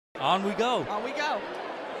On we go. On we go.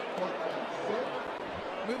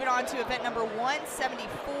 Moving on to event number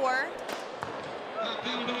 174.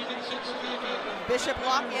 Bishop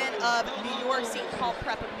Loughlin of New York, Seton Hall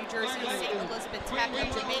Prep of New Jersey, St. Elizabeth Tech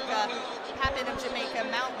of Jamaica, Papin of Jamaica,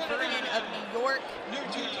 Mount Vernon of New York,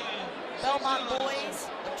 Belmont Boys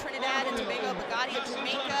of Trinidad and Tobago, Bugatti of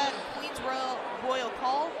Jamaica, Queens Royal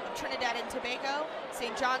Call of Trinidad and Tobago,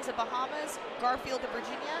 St. John's of Bahamas, Garfield of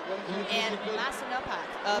Virginia, and Massanutten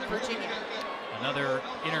of Virginia. Another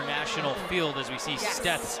international field as we see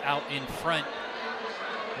Steths out in front.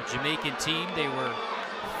 The Jamaican team, they were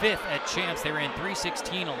 5th at champs. They ran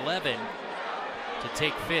 3:16.11 to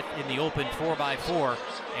take 5th in the open 4x4,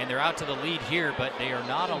 and they're out to the lead here, but they are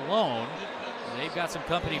not alone. They've got some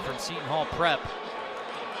company from Seton Hall Prep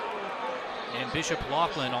and Bishop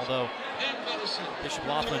Loughlin, although Bishop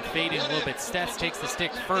Loughlin fading a little bit. Steths takes the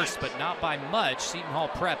stick first, but not by much. Seton Hall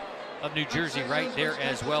Prep of New Jersey right there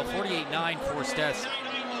as well. 48.9 for Steths,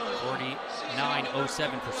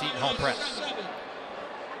 49.07 for Seton Hall Prep.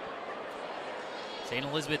 St.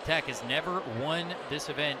 Elizabeth Tech has never won this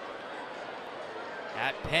event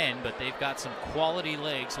at Penn, but they've got some quality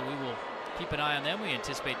legs, so we will keep an eye on them. We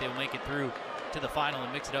anticipate they will make it through to the final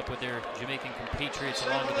and mix it up with their Jamaican compatriots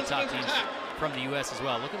along with the top teams from the U.S. as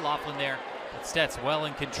well. Look at Loughlin there, but Steths well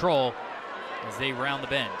in control as they round the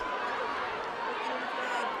bend.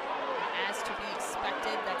 As to be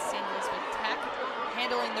expected, that's St. Elizabeth Tech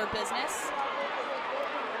handling their business.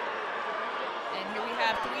 And here we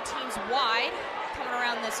have 3 teams wide coming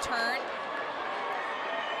around this turn.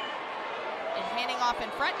 And handing off in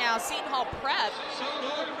front now, Seton Hall Prep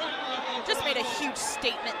just made a huge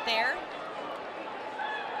statement there.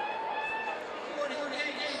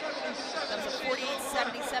 That was a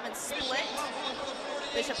 48-77 split.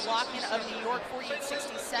 Bishop Loughlin of New York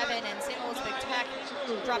 48-67, and St. Elizabeth Tech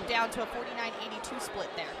dropped down to a 49-82 split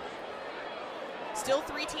there. Still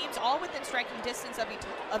 3 teams all within striking distance of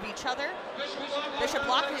each other. Bishop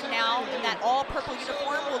Loughlin now in that all purple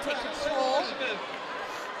uniform will take control.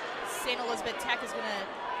 St. Elizabeth Tech is going to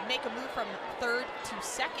make a move from 3rd to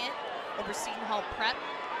 2nd over Seton Hall Prep.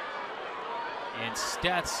 And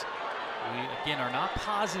Steths, we again are not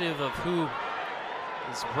positive of who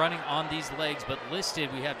is running on these legs, but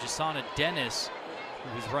listed we have Jasana Dennis,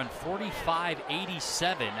 who's run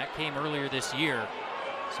 45.87. That came earlier this year.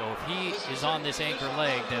 So if he is on this anchor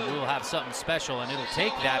leg, then we will have something special, and it'll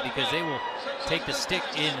take that because they will take the stick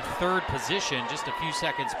in 3rd position, just a few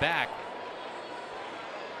seconds back.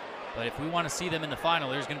 But if we want to see them in the final,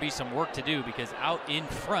 there's going to be some work to do because out in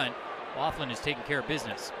front, Loughlin is taking care of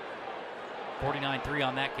business. 49.3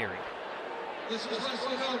 on that carry. Bishop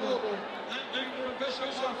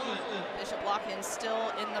Loughlin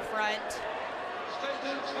still in the front,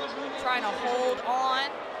 trying to hold on.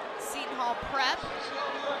 Seton Hall Prep.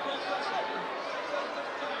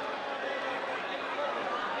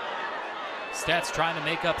 Steths trying to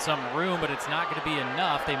make up some room, but it's not going to be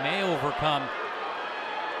enough. They may overcome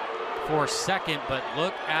for 2nd, but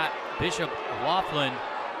look at Bishop Loughlin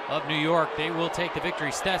of New York. They will take the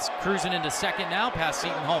victory. Steths cruising into 2nd now, past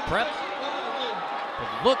Seton Hall Prep. But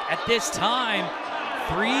look at this time,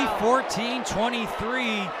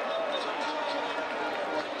 3:14.23.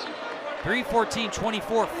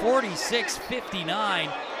 3:14.24,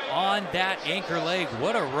 46.59 on that anchor leg.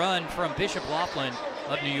 What a run from Bishop Loughlin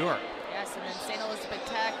of New York. Yes, and then St. Elizabeth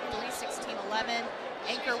Tech, 3:16.11.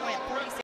 Anchor went 46.